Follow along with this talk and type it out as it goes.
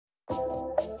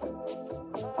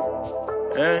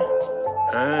Hey,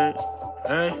 hey,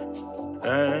 hey,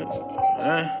 hey,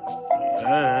 hey,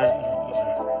 hey.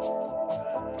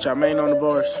 Charmaine on the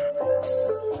boards.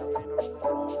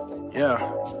 Yeah,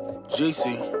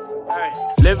 GC.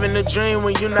 Living the dream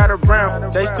when you're not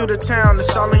around. Days through the town,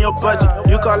 it's all in your budget.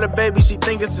 You call her baby, she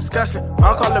think it's disgusting.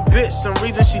 I'll call her bitch, some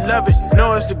reason she love it.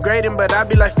 Know it's degrading, but I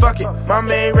be like, fuck it.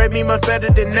 Mama ain't raised me much better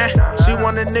than that. She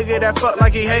want a nigga that fuck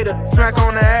like he hate her. Smack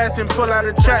on the ass and pull out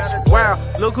the tracks. Wow,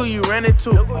 look who you ran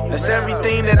into. That's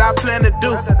everything that I plan to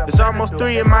do. It's almost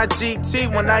 3 in my GT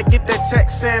when I get that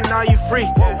text saying, are you free?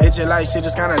 Hit your light, shit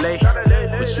is kinda late.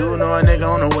 But you know a nigga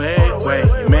on the way.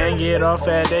 Your man get off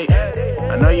at 8.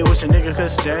 I know you wish a nigga could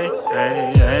stay.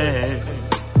 Hey, hey.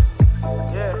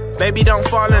 Baby, don't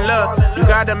fall in love. You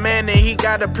got a man and he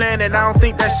got a plan, and I don't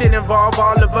think that shit involve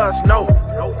all of us. No,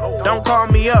 don't call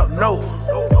me up. No,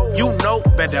 you know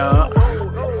better.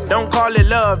 Don't call it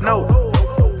love. No,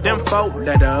 them folk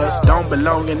that us don't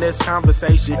belong in this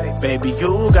conversation. Baby,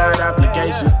 you got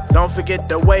obligations. Don't forget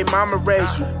the way mama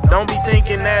raised you. Don't be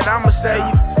thinking that I'ma say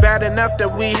you. It's bad enough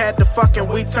that we had to fuck and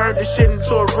we turned this shit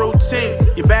into a routine.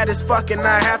 You bad as fuck and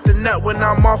I have to nut when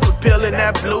I'm off a pill in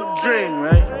that blue dream,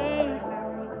 right?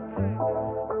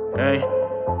 Hey,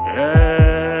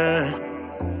 yeah,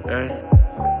 hey,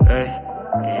 hey,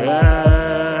 yeah,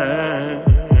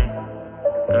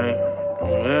 hey,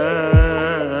 yeah,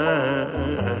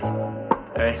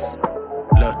 hey.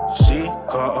 Look, she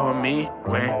call me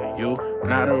when you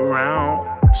not around.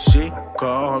 She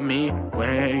call me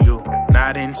when you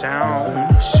not in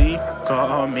town. She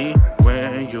call me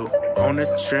when you on a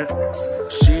trip.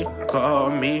 She call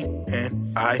me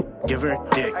and I give her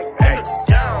dick. Hey.